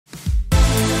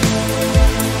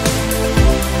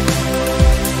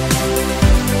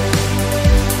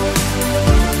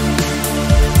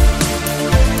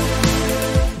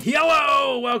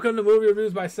Welcome to Movie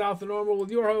Reviews by South of Normal with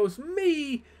your host,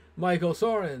 me, Michael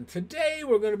Soren. Today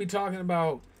we're going to be talking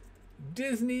about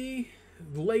Disney's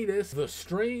latest, The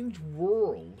Strange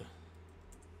World.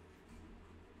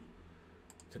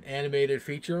 It's an animated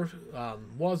feature.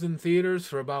 Was in theaters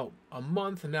for about a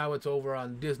month, and now it's over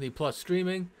on Disney Plus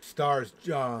streaming. Stars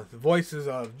the voices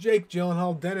of Jake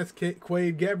Gyllenhaal, Dennis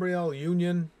Quaid, Gabrielle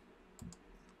Union,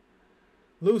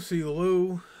 Lucy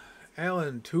Liu,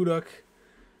 Alan Tudyk,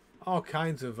 all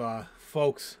kinds of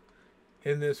folks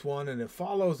in this one, and it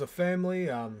follows a family,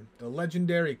 the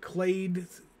legendary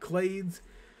Clades.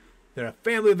 They're a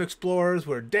family of explorers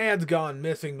where dad's gone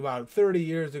missing about 30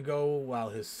 years ago while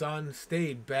his son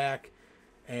stayed back,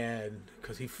 and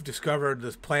because he discovered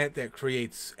this plant that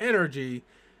creates energy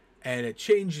and it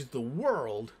changes the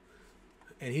world,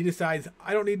 and he decides,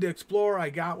 I don't need to explore,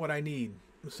 I got what I need.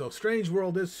 So Strange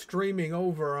World is streaming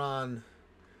over on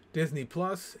Disney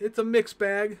Plus. It's a mixed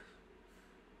bag.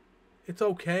 It's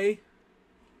okay.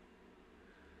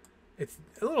 It's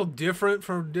a little different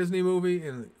from a Disney movie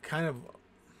in kind of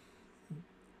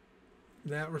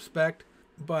that respect,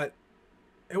 but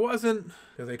it wasn't,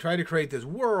 because they tried to create this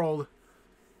world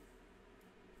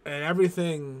and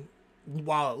everything,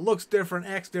 while it looks different,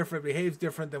 acts different, behaves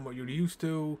different than what you're used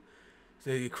to.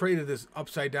 So they created this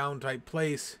upside down type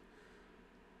place,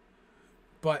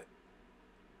 but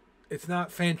it's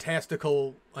not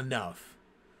fantastical enough.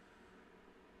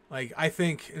 Like, I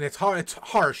think, and it's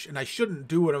harsh, and I shouldn't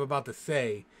do what I'm about to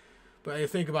say, but I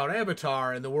think about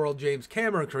Avatar and the world James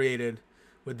Cameron created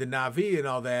with the Na'vi and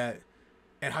all that,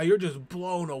 and how you're just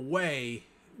blown away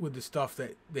with the stuff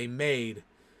that they made.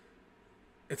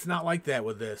 It's not like that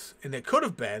with this, and it could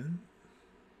have been,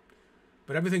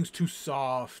 but everything's too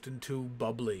soft and too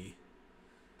bubbly,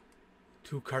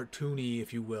 too cartoony,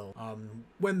 if you will.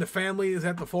 When the family is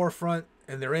at the forefront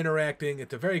and they're interacting,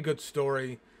 it's a very good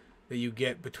story that you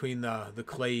get between the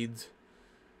Clades,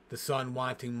 the son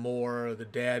wanting more, the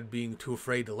dad being too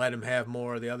afraid to let him have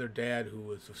more, the other dad who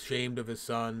was ashamed of his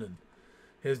son and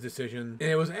his decision.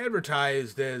 And it was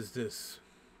advertised as this,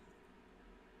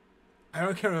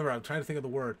 can't remember, I'm trying to think of the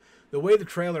word. The way the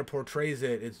trailer portrays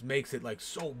it, it makes it like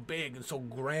so big and so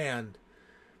grand,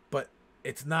 but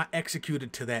it's not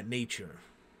executed to that nature.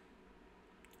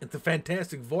 It's a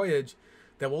fantastic voyage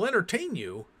that will entertain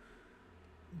you,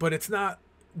 but it's not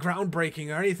groundbreaking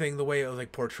or anything the way it was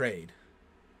like portrayed.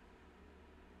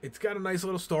 It's got a nice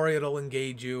little story, it'll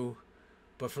engage you,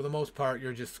 but for the most part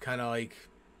you're just kind of like,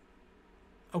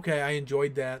 okay, I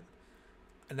enjoyed that,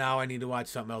 and now I need to watch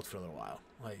something else for a little while.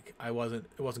 Like, it wasn't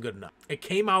good enough. It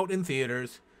came out in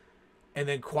theaters and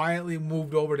then quietly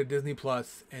moved over to Disney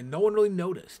Plus, and no one really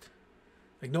noticed.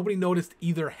 Like, nobody noticed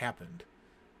either happened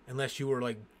unless you were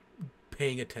like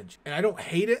paying attention. And I don't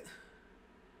hate it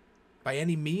by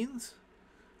any means.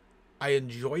 I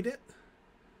enjoyed it,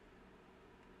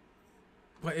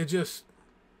 but it was just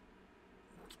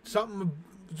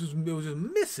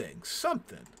missing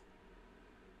something.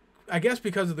 I guess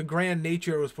because of the grand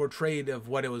nature it was portrayed of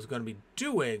what it was going to be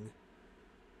doing,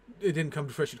 it didn't come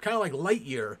to fruition. Kind of like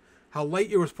Lightyear, how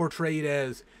Lightyear was portrayed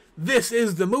as, this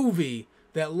is the movie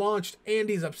that launched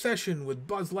Andy's obsession with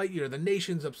Buzz Lightyear, the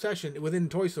nation's obsession within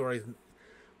Toy Story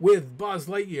with Buzz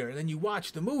Lightyear. And then you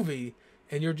watch the movie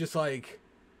and you're just like,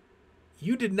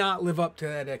 you did not live up to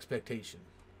that expectation.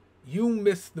 You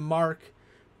missed the mark.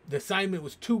 The assignment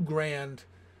was too grand,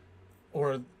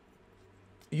 or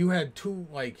you had too,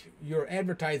 like, your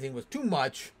advertising was too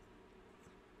much.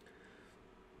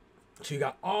 So you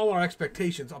got all our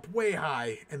expectations up way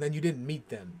high, and then you didn't meet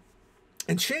them.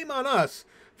 And shame on us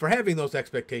for having those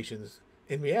expectations.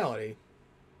 In reality,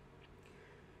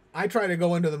 I try to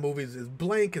go into the movies as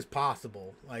blank as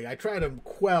possible. Like, I try to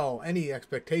quell any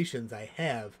expectations I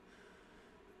have,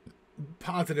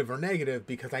 positive or negative,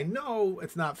 because I know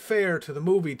it's not fair to the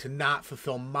movie to not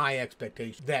fulfill my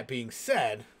expectations. That being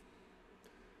said,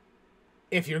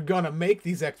 if you're going to make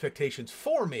these expectations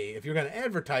for me, if you're going to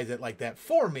advertise it like that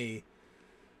for me,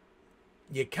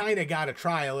 you kind of got to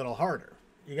try a little harder.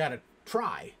 You got to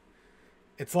try.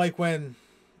 It's like when,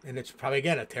 and it's probably,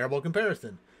 again, a terrible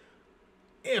comparison,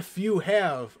 if you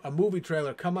have a movie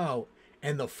trailer come out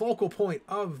and the focal point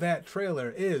of that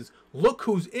trailer is, look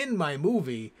who's in my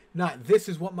movie, not this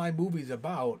is what my movie's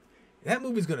about, that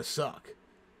movie's going to suck.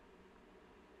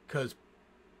 Because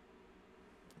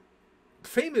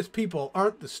famous people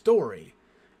aren't the story.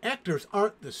 Actors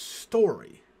aren't the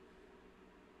story.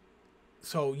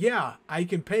 So, yeah, I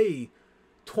can pay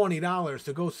 $20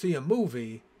 to go see a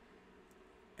movie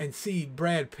and see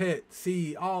Brad Pitt,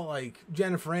 see all, like,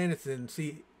 Jennifer Aniston,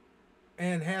 see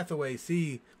Anne Hathaway,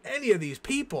 see any of these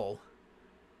people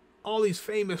all these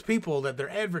famous people that they're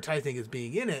advertising as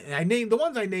being in it. And I named the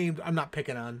ones I named. I'm not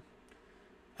picking on.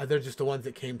 They're just the ones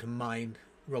that came to mind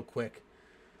real quick.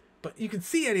 But you can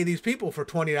see any of these people for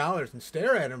 $20 and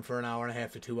stare at them for an hour and a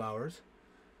half to 2 hours.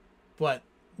 But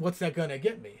what's that going to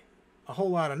get me? A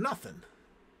whole lot of nothing.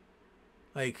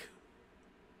 Like,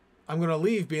 I'm going to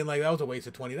leave being like, that was a waste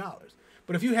of $20.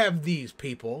 But if you have these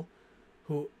people,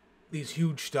 these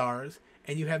huge stars,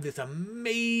 and you have this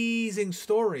amazing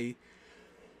story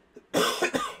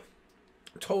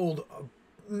told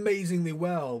amazingly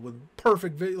well, with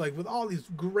perfect video, like with all these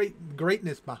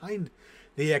greatness behind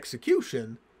the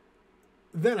execution,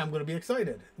 then I'm going to be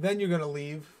excited. Then you're going to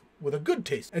leave with a good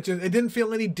taste. It didn't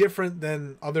feel any different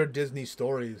than other Disney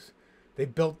stories. They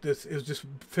built this, it was just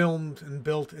filmed and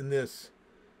built in this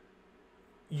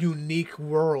unique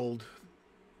world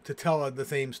to tell the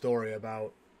same story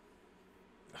about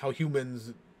how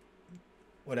humans,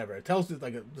 whatever. It tells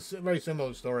like a very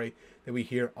similar story that we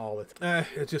hear all the time.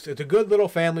 It's a good little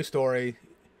family story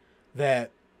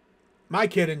that my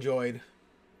kid enjoyed.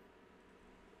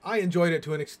 I enjoyed it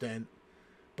to an extent,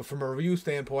 but from a review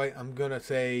standpoint, I'm gonna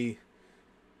say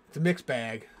it's a mixed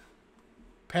bag.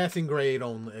 Passing grade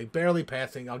only, barely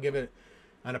passing. I'll give it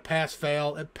on a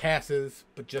pass-fail. It passes,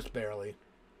 but just barely.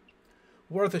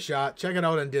 Worth a shot. Check it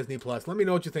out on Disney Plus. Let me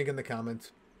know what you think in the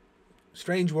comments.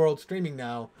 Strange World, streaming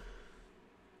now.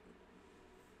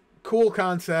 Cool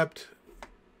concept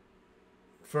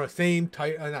for a same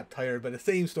not tired, but the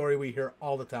same story we hear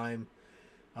all the time.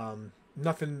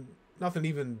 Nothing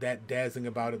even that dazzling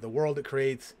about it. The world it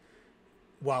creates,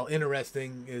 while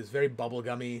interesting, is very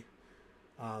bubblegummy.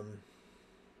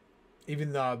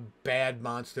 Even the bad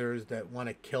monsters that want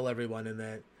to kill everyone in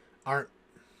that aren't.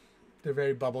 They're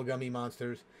very bubblegummy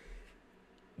monsters.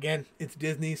 Again, it's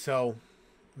Disney, so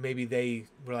maybe they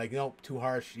were like, nope, too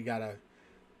harsh. You gotta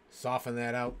soften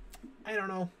that out. I don't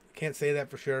know. Can't say that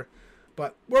for sure.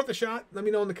 But worth a shot. Let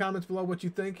me know in the comments below what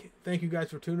you think. Thank you guys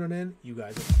for tuning in. You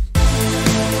guys are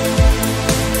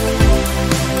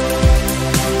awesome.